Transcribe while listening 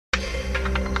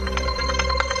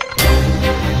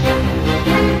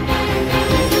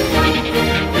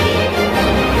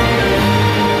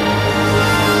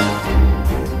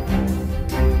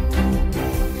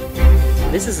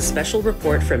This is a special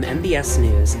report from MBS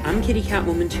News. I'm Kitty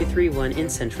Catwoman231 in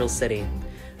Central City.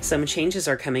 Some changes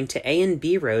are coming to A and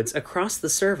B roads across the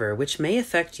server, which may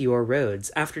affect your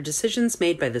roads after decisions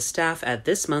made by the staff at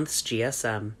this month's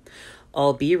GSM.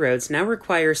 All B roads now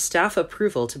require staff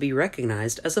approval to be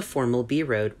recognized as a formal B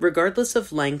road, regardless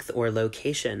of length or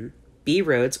location. B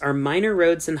roads are minor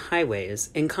roads and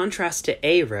highways, in contrast to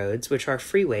A roads, which are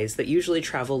freeways that usually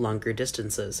travel longer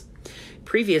distances.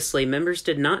 Previously, members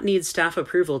did not need staff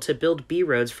approval to build B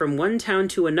roads from one town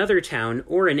to another town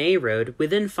or an A road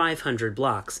within 500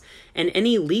 blocks, and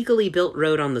any legally built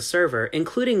road on the server,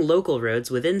 including local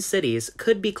roads within cities,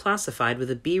 could be classified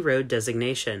with a B road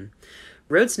designation.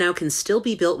 Roads now can still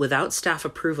be built without staff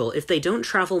approval if they don't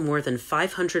travel more than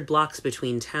 500 blocks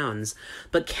between towns,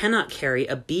 but cannot carry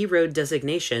a B road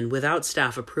designation without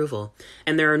staff approval,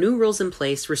 and there are new rules in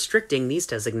place restricting these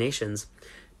designations.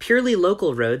 Purely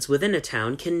local roads within a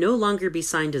town can no longer be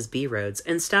signed as B roads,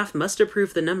 and staff must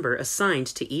approve the number assigned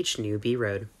to each new B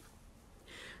road.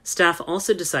 Staff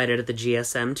also decided at the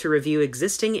GSM to review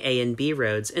existing A and B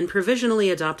roads and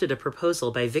provisionally adopted a proposal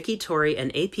by Vicky Torrey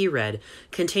and AP Red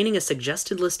containing a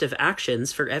suggested list of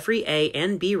actions for every A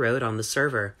and B road on the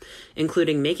server,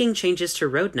 including making changes to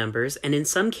road numbers and in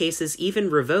some cases even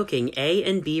revoking A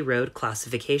and B road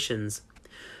classifications.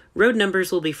 Road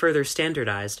numbers will be further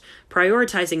standardized,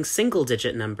 prioritizing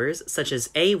single-digit numbers such as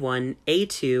A1,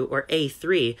 A2, or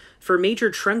A3 for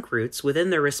major trunk routes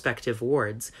within their respective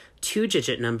wards,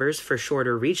 two-digit numbers for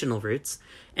shorter regional routes,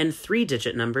 and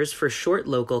three-digit numbers for short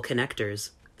local connectors.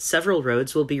 Several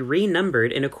roads will be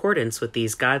renumbered in accordance with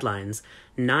these guidelines.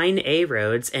 9 A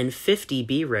roads and 50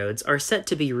 B roads are set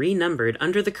to be renumbered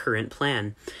under the current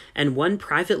plan, and one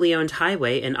privately owned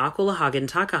highway in Ocklawahagan,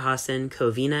 Takahasin,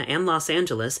 Covina, and Los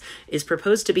Angeles is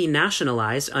proposed to be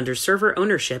nationalized under server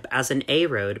ownership as an A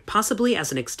road, possibly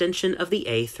as an extension of the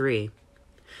A3.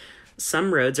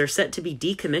 Some roads are set to be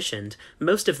decommissioned,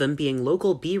 most of them being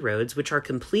local B roads which are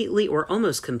completely or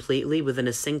almost completely within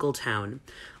a single town.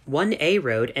 1 A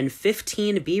road and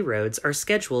 15 B roads are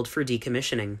scheduled for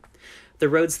decommissioning. The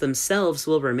roads themselves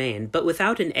will remain, but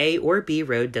without an A or B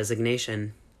road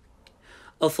designation.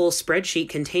 A full spreadsheet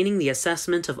containing the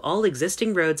assessment of all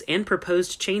existing roads and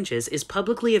proposed changes is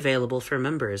publicly available for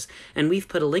members, and we've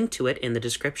put a link to it in the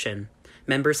description.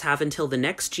 Members have until the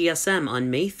next GSM on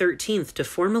May 13th to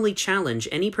formally challenge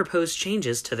any proposed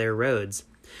changes to their roads.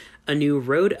 A new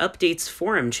Road Updates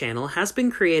forum channel has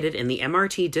been created in the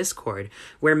MRT Discord,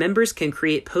 where members can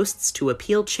create posts to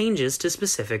appeal changes to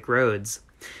specific roads.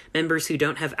 Members who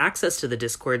don't have access to the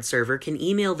Discord server can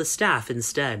email the staff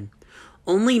instead.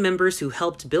 Only members who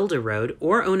helped build a road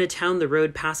or own a town the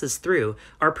road passes through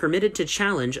are permitted to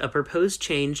challenge a proposed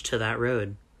change to that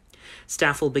road.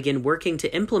 Staff will begin working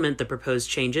to implement the proposed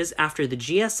changes after the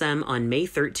GSM on May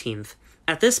 13th.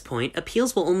 At this point,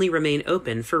 appeals will only remain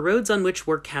open for roads on which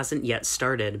work hasn't yet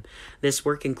started. This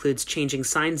work includes changing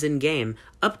signs in-game,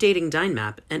 updating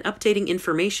Dynmap, and updating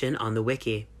information on the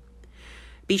wiki.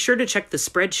 Be sure to check the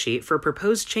spreadsheet for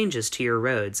proposed changes to your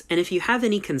roads, and if you have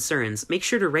any concerns, make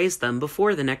sure to raise them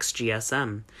before the next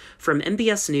GSM. From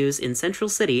MBS News in Central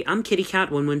City, I'm Kitty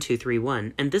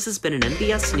Cat11231, and this has been an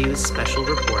MBS News Special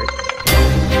Report.